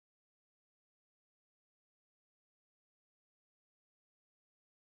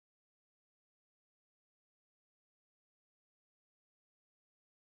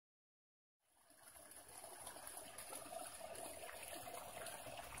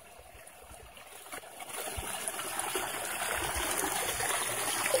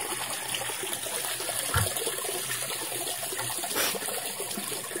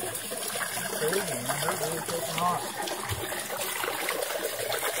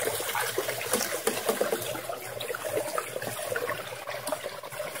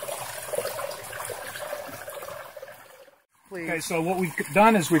so what we've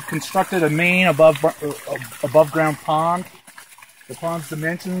done is we've constructed a main above ground pond. The pond's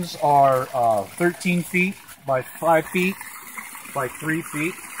dimensions are 13 feet by 5 feet by 3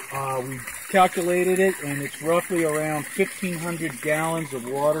 feet. We calculated it, and it's roughly around 1,500 gallons of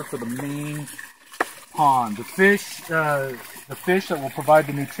water for the main pond. The fish that will provide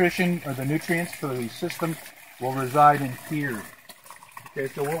the nutrition or the nutrients for the system will reside in here. Okay,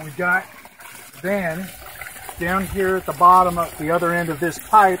 so what we've got then down here at the bottom of the other end of this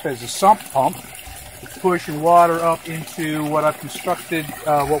pipe is a sump pump. It's pushing water up into what I've constructed,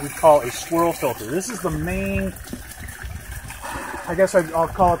 what we call a swirl filter. This is the main, I guess I'll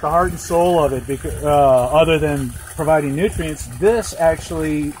call it the heart and soul of it, because other than providing nutrients, this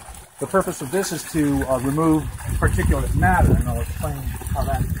actually, the purpose of this is to remove particulate matter, and I'll explain how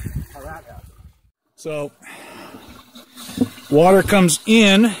that happens. So, water comes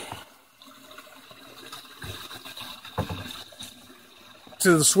in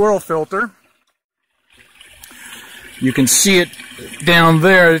to the swirl filter. You can see it down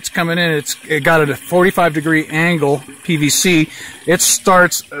there. It's coming in. It got a 45-degree angle PVC. It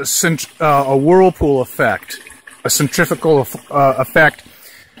starts a whirlpool effect, a centrifugal effect,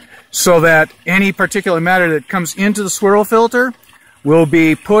 so that any particulate matter that comes into the swirl filter will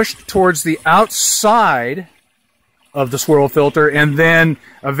be pushed towards the outside of the swirl filter and then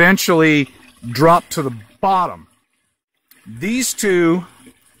eventually drop to the bottom. These two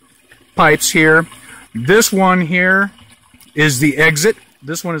pipes here, this one here is the exit,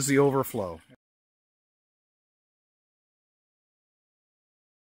 this one is the overflow.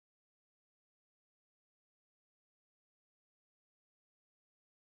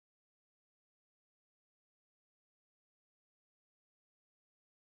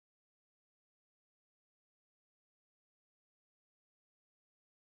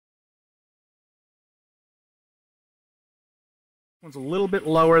 One's a little bit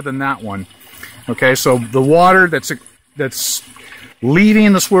lower than that one. Okay, so the water that's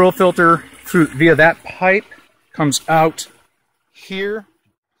leaving the swirl filter via that pipe comes out here.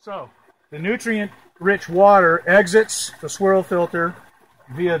 So the nutrient-rich water exits the swirl filter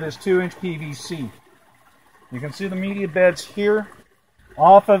via this 2-inch PVC. You can see the media beds here.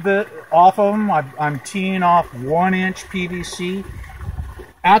 Off of them, I'm teeing off 1-inch PVC.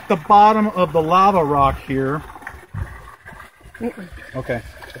 At the bottom of the lava rock here. Okay.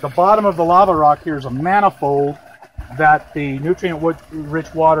 At the bottom of the lava rock here is a manifold that the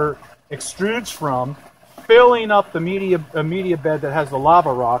nutrient-rich water extrudes from, filling up the media bed that has the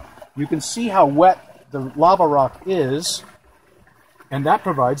lava rock. You can see how wet the lava rock is, and that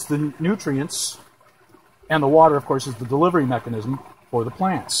provides the nutrients, and the water, of course, is the delivery mechanism for the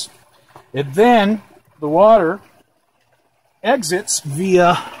plants. The water exits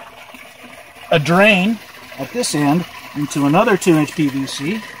via a drain at this end into another 2-inch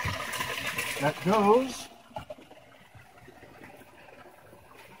PVC that goes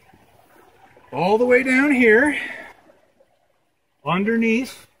all the way down here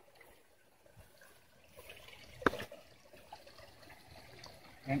underneath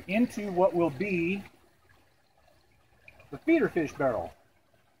and into what will be the feeder fish barrel.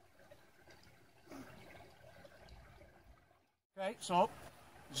 Okay, so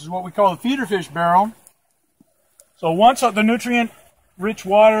this is what we call the feeder fish barrel. So once the nutrient-rich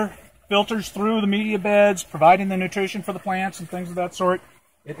water filters through the media beds, providing the nutrition for the plants and things of that sort,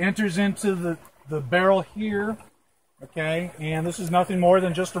 it enters into the barrel here, okay? And this is nothing more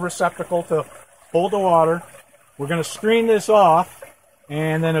than just a receptacle to hold the water. We're going to screen this off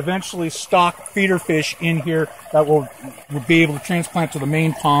and then eventually stock feeder fish in here that will be able to transplant to the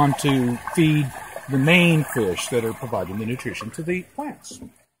main pond to feed the main fish that are providing the nutrition to the plants.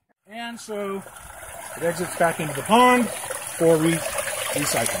 And so it exits back into the pond for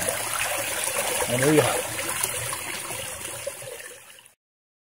recycling. And there you have it.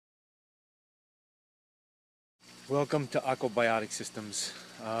 Welcome to Aquaponics Systems.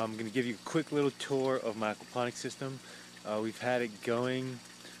 I'm going to give you a quick little tour of my aquaponics system. We've had it going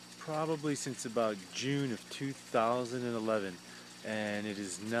probably since about June of 2011, and it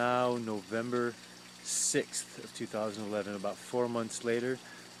is now November 6th of 2011, about 4 months later.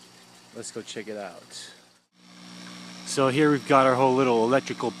 Let's go check it out. So here we've got our whole little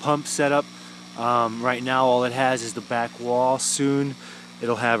electrical pump setup. Right now all it has is the back wall. Soon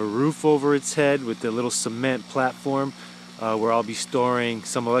it'll have a roof over its head with the little cement platform where I'll be storing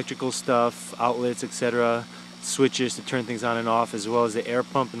some electrical stuff, outlets, etc., switches to turn things on and off, as well as the air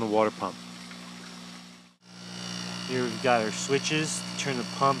pump and the water pump. Here we've got our switches to turn the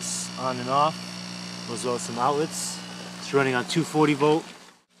pumps on and off, as well as some outlets. It's running on 240 volt.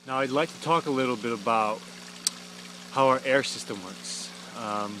 Now I'd like to talk a little bit about how our air system works.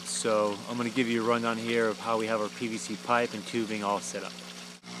 So I'm going to give you a rundown here of how we have our PVC pipe and tubing all set up.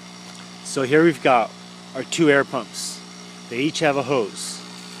 So here we've got our 2 air pumps. They each have a hose.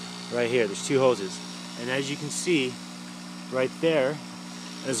 Right here, there's 2 hoses. And as you can see, right there,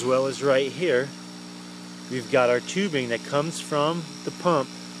 as well as right here, we've got our tubing that comes from the pump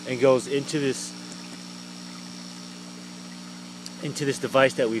and goes into this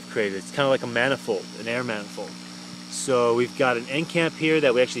device that we've created. It's kind of like a manifold, an air manifold. So we've got an end cap here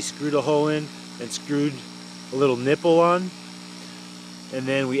that we actually screwed a hole in and screwed a little nipple on. And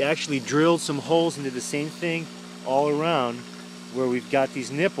then we actually drilled some holes into the same thing all around where we've got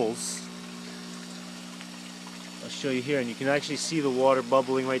these nipples. I'll show you here, and you can actually see the water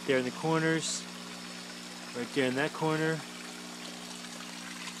bubbling right there in the corners. Right there in that corner.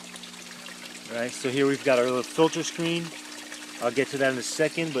 Alright, so here we've got our little filter screen. I'll get to that in a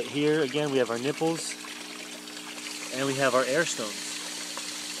second, but here again we have our nipples and we have our air stones.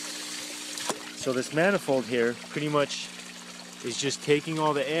 So this manifold here pretty much is just taking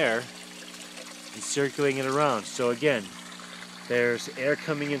all the air and circulating it around. So again, there's air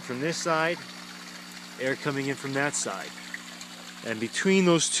coming in from this side, air coming in from that side. And between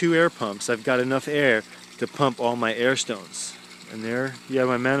those 2 air pumps, I've got enough air to pump all my air stones. And there you have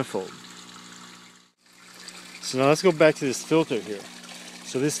my manifold. So now let's go back to this filter here.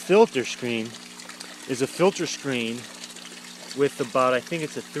 So this filter screen is a filter screen with about, I think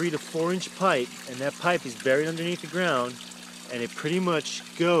it's a 3 to 4 inch pipe, and that pipe is buried underneath the ground, and it pretty much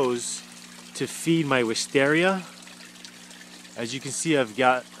goes to feed my wisteria. As you can see, I've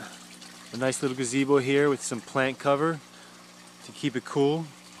got a nice little gazebo here with some plant cover to keep it cool.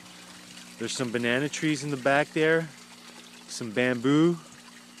 There's some banana trees in the back there, some bamboo,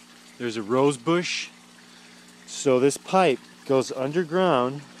 there's a rose bush. So this pipe goes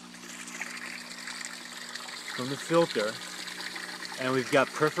underground from the filter, and we've got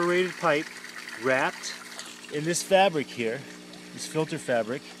perforated pipe wrapped in this fabric here, this filter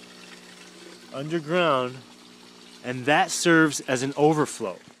fabric, underground, and that serves as an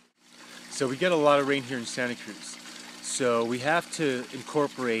overflow. So we get a lot of rain here in Santa Cruz, so we have to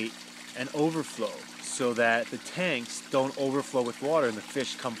incorporate an overflow so that the tanks don't overflow with water and the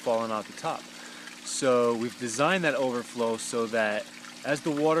fish come falling out the top. So we've designed that overflow so that as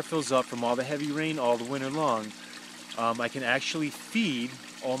the water fills up from all the heavy rain all the winter long, I can actually feed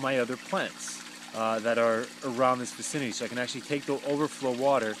all my other plants that are around this vicinity. So I can actually take the overflow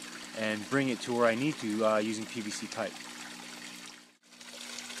water and bring it to where I need to using PVC pipe.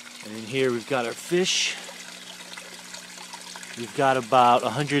 And in here we've got our fish. We've got about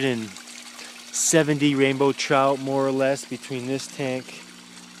 170 rainbow trout more or less between this tank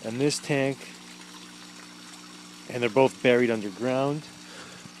and this tank. And they're both buried underground.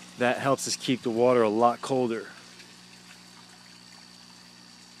 That helps us keep the water a lot colder.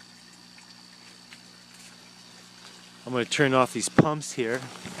 I'm going to turn off these pumps here.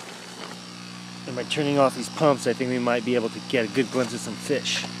 And by turning off these pumps, I think we might be able to get a good glimpse of some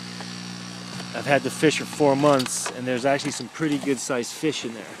fish. I've had the fish for 4 months, and there's actually some pretty good sized fish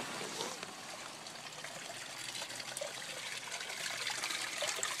in there.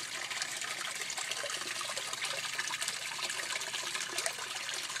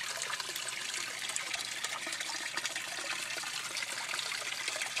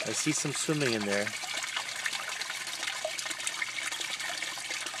 I see some swimming in there.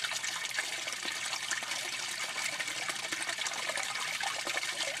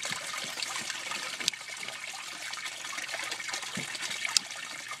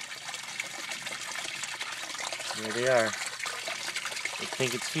 There they are. I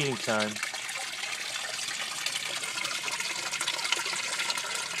think it's feeding time.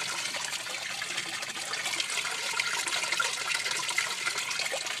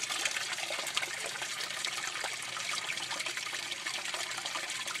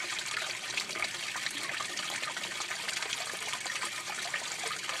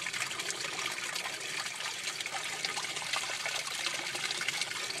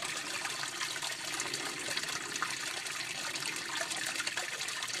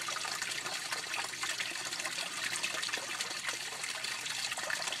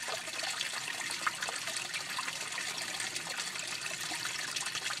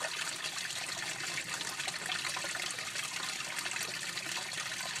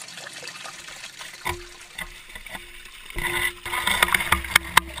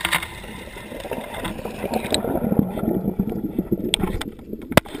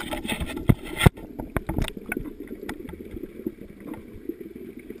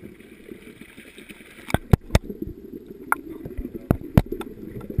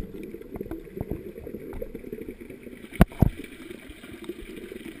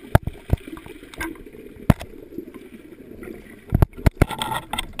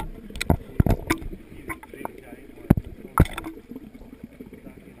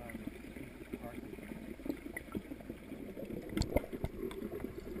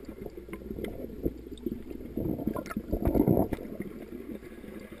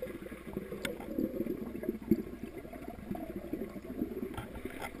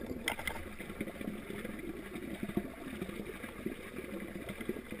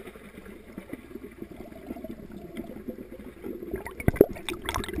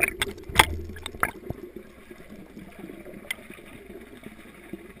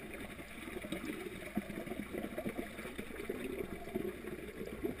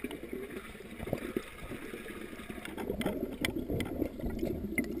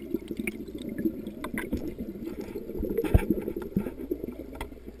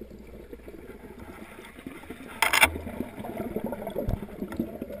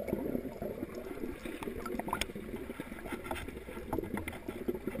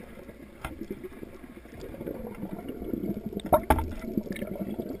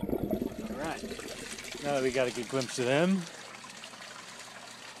 Now that we got a good glimpse of them,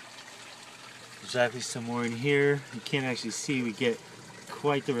 there's actually some more in here. You can't actually see, we get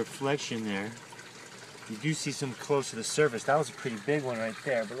quite the reflection there. You do see some close to the surface. That was a pretty big one right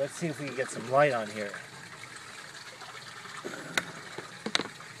there, but let's see if we can get some light on here.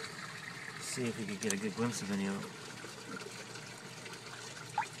 See if we can get a good glimpse of any of them.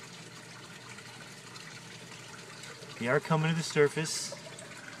 They are coming to the surface.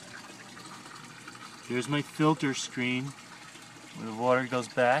 Here's my filter screen where the water goes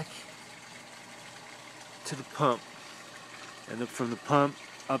back to the pump, and then from the pump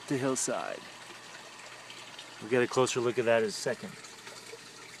up the hillside. We'll get a closer look at that in a second.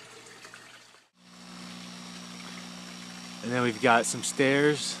 And then we've got some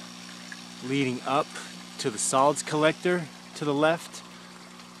stairs leading up to the solids collector to the left.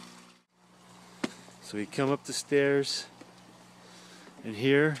 So we come up the stairs, and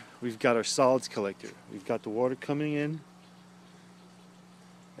here we've got our solids collector. We've got the water coming in,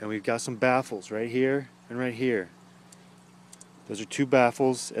 and we've got some baffles right here and right here. Those are two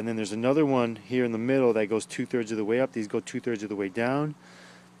baffles, and then there's another one here in the middle that goes 2/3 of the way up. These go 2/3 of the way down.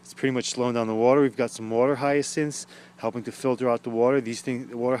 It's pretty much slowing down the water. We've got some water hyacinths helping to filter out the water. These things,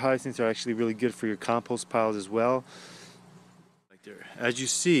 the water hyacinths, are actually really good for your compost piles as well. As you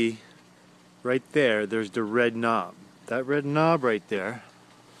see, right there, there's the red knob. That red knob right there,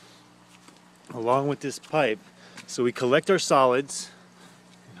 along with this pipe. So we collect our solids.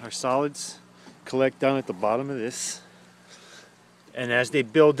 Our solids collect down at the bottom of this. And as they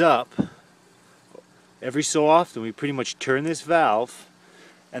build up, every so often we pretty much turn this valve,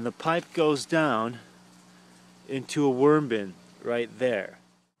 and the pipe goes down into a worm bin right there.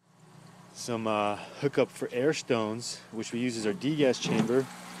 Some hookup for air stones, which we use as our degas chamber.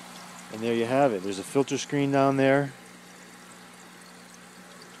 And there you have it. There's a filter screen down there.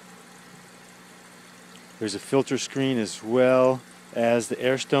 There's a filter screen as well as the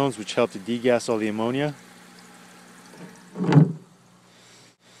air stones, which help to degas all the ammonia.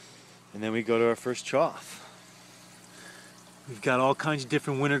 And then we go to our first trough. We've got all kinds of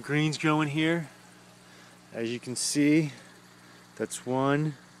different winter greens growing here. As you can see, that's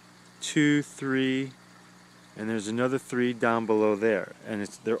 1, 2, 3, and there's another 3 down below there. And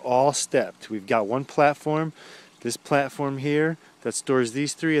they're all stepped. We've got one platform, this platform here, that stores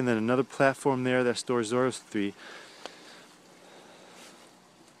these 3, and then another platform there that stores those 3.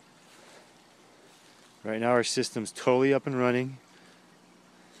 Right now our system's totally up and running.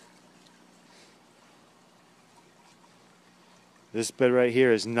 This bed right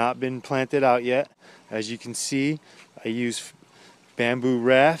here has not been planted out yet. As you can see, I use bamboo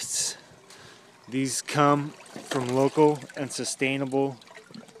rafts. These come from local and sustainable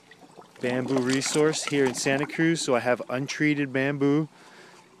bamboo resource here in Santa Cruz, so I have untreated bamboo.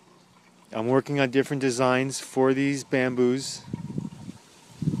 I'm working on different designs for these bamboos.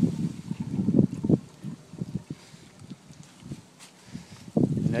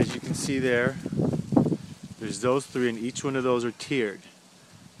 And as you can see there, there's those 3, and each one of those are tiered.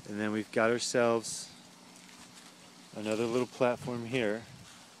 And then we've got ourselves another little platform here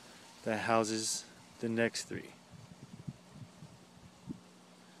that houses the next 3.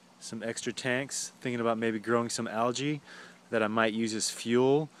 Some extra tanks, thinking about maybe growing some algae that I might use as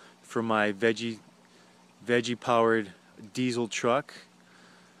fuel for my veggie powered diesel truck.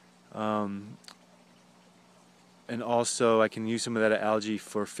 And also I can use some of that algae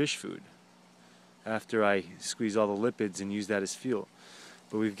for fish food after I squeeze all the lipids and use that as fuel.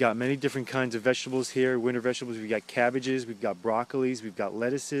 But we've got many different kinds of vegetables here, winter vegetables. We've got cabbages, we've got broccolis, we've got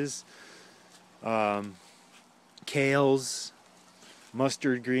lettuces, kales,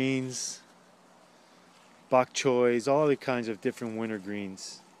 mustard greens, bok choys, all other kinds of different winter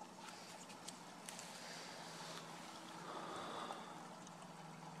greens.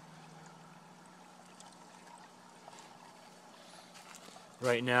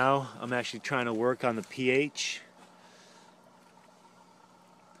 Right now, I'm actually trying to work on the pH.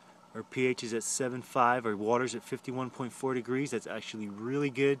 Our pH is at 7.5, our water's at 51.4 degrees. That's actually really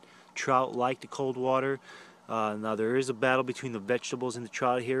good. Trout like the cold water. Now there is a battle between the vegetables and the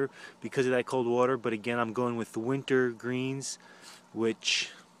trout here because of that cold water, but again I'm going with the winter greens, which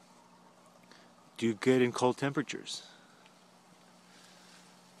do good in cold temperatures.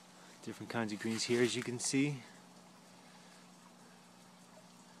 Different kinds of greens here, as you can see.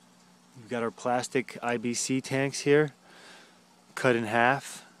 We've got our plastic IBC tanks here, cut in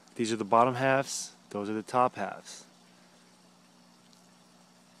half. These are the bottom halves, those are the top halves.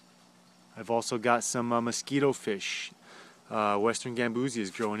 I've also got some mosquito fish Western gambusia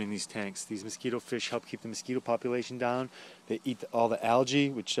is growing in these tanks. These mosquito fish help keep the mosquito population down. They eat all the algae,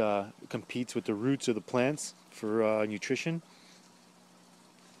 which competes with the roots of the plants for nutrition.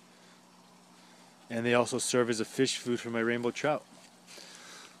 And they also serve as a fish food for my rainbow trout.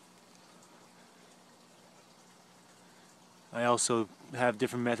 I also have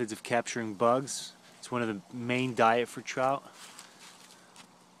different methods of capturing bugs. It's one of the main diet for trout.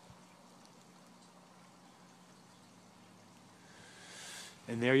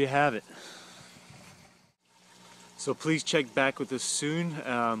 And there you have it. So please check back with us soon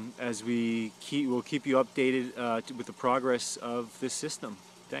as we'll keep you updated with the progress of this system.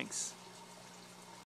 Thanks.